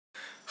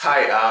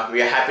Hi,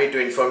 we are happy to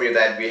inform you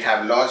that we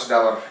have launched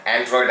our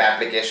Android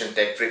application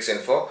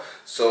TechTrixInfo.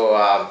 So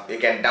you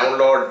can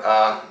download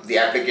the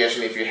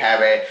application if you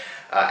have a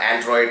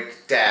Android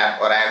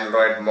tab or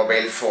Android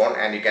mobile phone,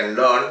 and you can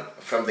learn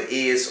from the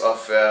ease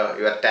of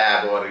your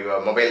tab or your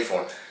mobile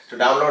phone. To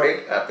download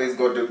it, please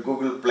go to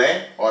Google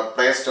Play or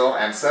Play Store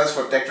and search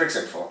for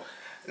TechTrixInfo.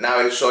 Now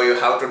I'll show you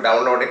how to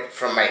download it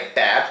from my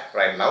tab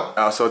right now.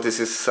 So this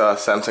is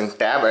Samsung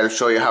tab. I'll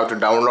show you how to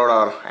download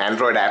our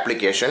Android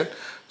application.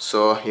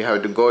 So you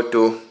have to go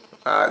to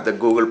the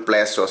Google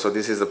Play Store. So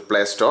this is the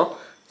Play Store.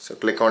 So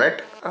click on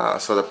it.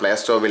 So the Play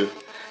Store will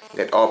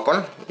get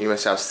open. You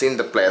must have seen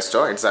the Play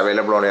Store. It's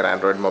available on your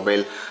Android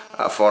mobile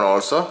phone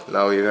also.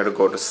 Now you have to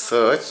go to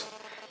search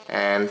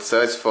and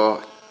search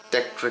for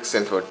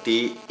TechTrixInfo.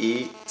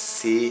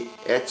 TechTrixInfo.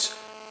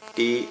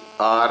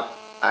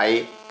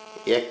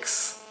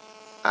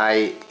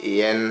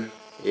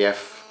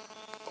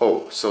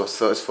 So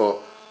search for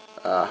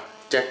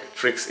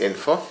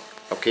TechTrixInfo.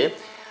 Okay,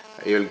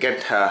 you will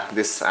get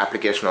this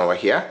application over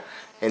here,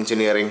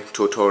 engineering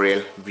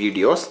tutorial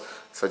videos.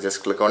 So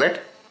just click on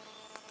it.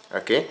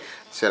 Okay,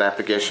 so your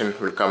application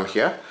will come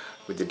here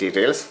with the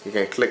details. You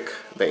can click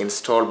the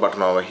install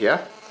button over here,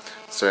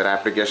 so your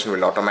application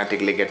will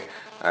automatically get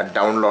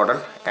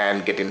downloaded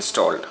and get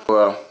installed.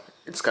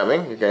 It's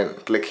coming. You can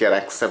click here,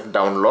 accept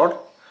download.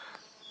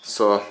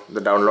 So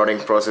the downloading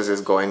process is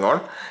going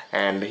on,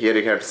 and here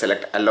you have to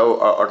select allow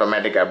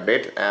automatic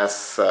update.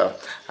 As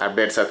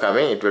updates are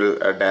coming, it will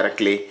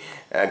directly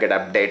get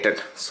updated.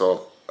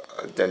 So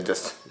then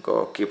just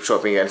go keep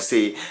shopping and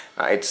see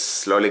it's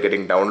slowly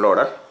getting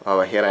downloaded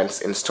over here and it's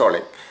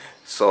installing.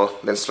 So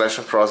the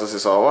installation process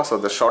is over. So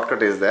the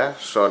shortcut is there.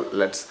 So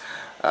let's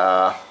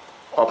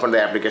open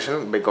the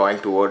application by going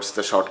towards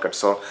the shortcut.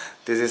 So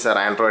this is our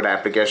Android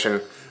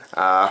application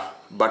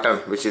button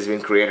which is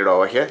being created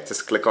over here.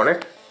 Just click on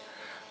it.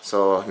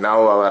 So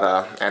now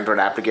our Android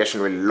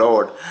application will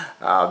load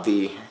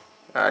the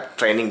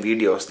training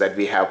videos that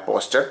we have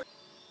posted.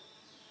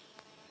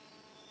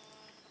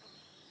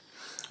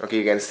 Okay,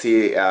 you can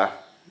see the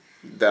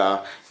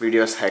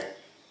videos have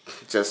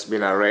just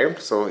been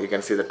arrived. So you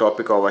can see the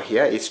topic over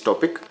here, each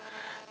topic,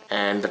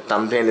 and the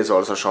thumbnail is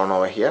also shown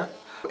over here.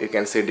 You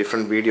can see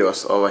different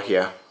videos over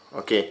here.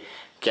 Okay,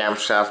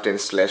 camshaft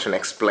installation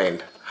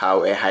explained,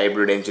 how a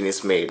hybrid engine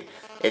is made,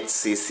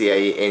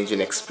 HCCI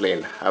engine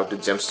explained, how to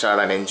jumpstart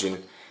an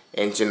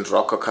engine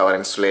rocker cover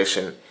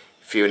installation,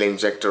 fuel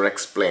injector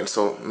explained.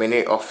 So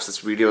many of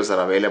such videos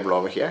are available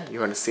over here.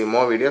 You want to see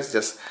more videos,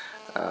 just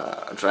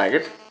drag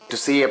it. To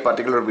see a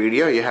particular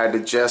video, you have to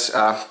just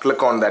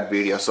click on that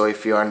video. So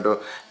if you want to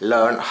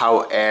learn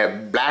how a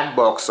black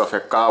box of a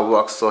car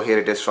works, so here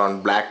it is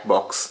shown, black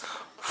box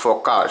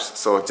for cars.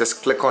 So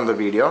just click on the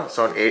video.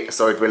 So it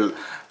will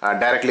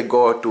directly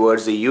go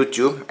towards the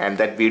YouTube, and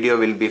that video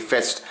will be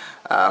fetched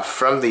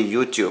from the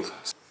YouTube.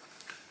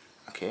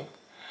 Okay,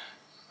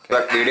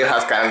 that video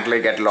has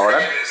currently get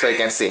loaded, so you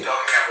can see.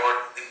 Talking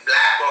about the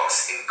black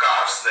box in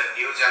cars, the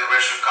new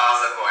generation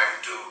cars are going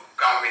to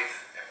come with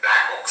a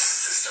black box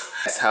system.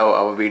 That's how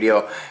our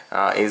video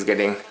is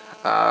getting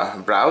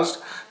browsed.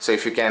 So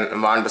if you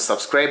want to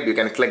subscribe, you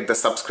can click the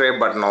subscribe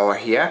button over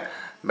here.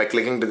 By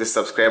clicking to the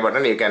subscribe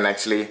button, you can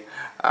actually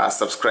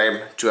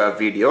subscribe to our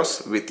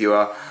videos with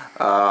your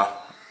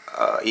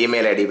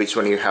email ID, which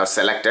one you have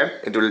selected.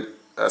 It will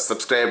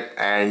subscribe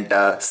and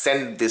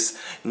send this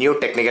new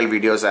technical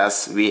videos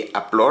as we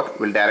upload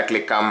will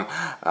directly come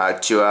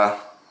to your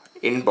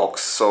inbox.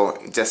 So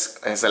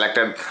just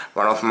selected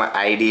one of my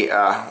ID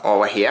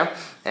over here,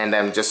 and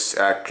I'm just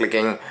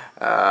clicking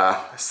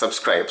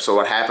subscribe. So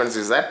what happens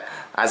is that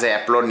as I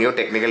upload new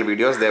technical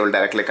videos, they will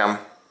directly come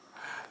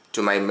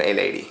to my mail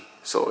ID.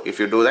 So if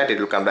you do that, it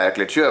will come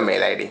directly to your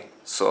mail ID.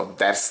 So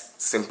that's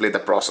simply the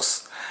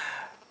process.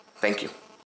 Thank you.